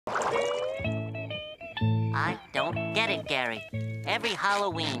I don't get it, Gary. Every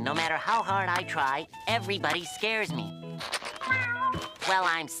Halloween, no matter how hard I try, everybody scares me. Well,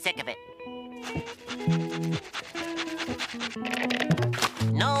 I'm sick of it.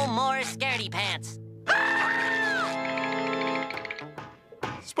 No more scaredy pants.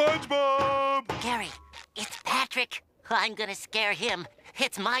 SpongeBob! Gary, it's Patrick. I'm gonna scare him.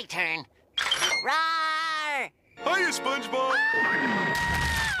 It's my turn. Roar! Hiya, SpongeBob!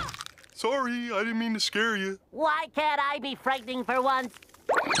 Sorry, I didn't mean to scare you. Why can't I be frightening for once?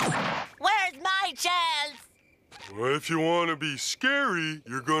 Where's my chance? Well, if you want to be scary,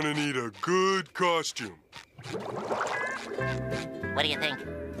 you're gonna need a good costume. What do you think?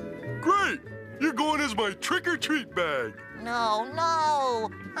 Great! You're going as my trick-or-treat bag. No, no.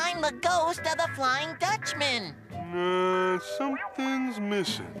 I'm the ghost of the Flying Dutchman. Something's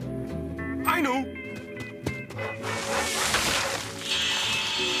missing. I know.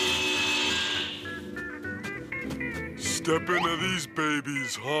 Step into these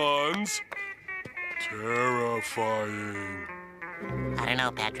babies, Hans. Terrifying. I don't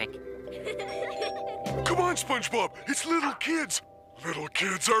know, Patrick. Come on, SpongeBob. It's little kids. Little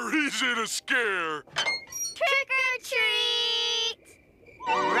kids are easy to scare. Trick or treat!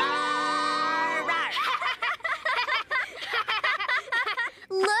 Roar, roar.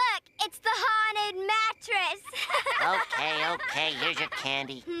 Look, it's the haunted mattress. Okay, here's your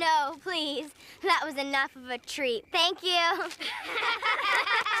candy. No, please. That was enough of a treat. Thank you.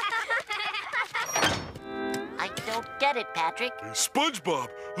 I don't get it, Patrick. Hey, SpongeBob,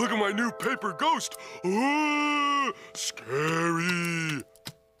 look at my new paper ghost. Ooh, scary.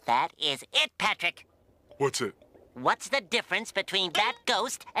 That is it, Patrick. What's it? What's the difference between that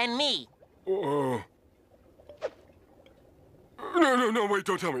ghost and me? No, wait,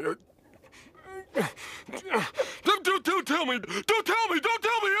 don't tell me. Don't tell me! Don't tell me! Don't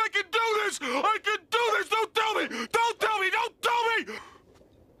tell me! I can do this! I can do this! Don't tell me! Don't tell me! Don't tell me!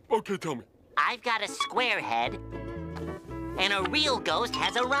 Okay, tell me. I've got a square head, and a real ghost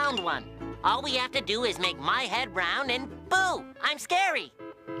has a round one. All we have to do is make my head round, and boo! I'm scary.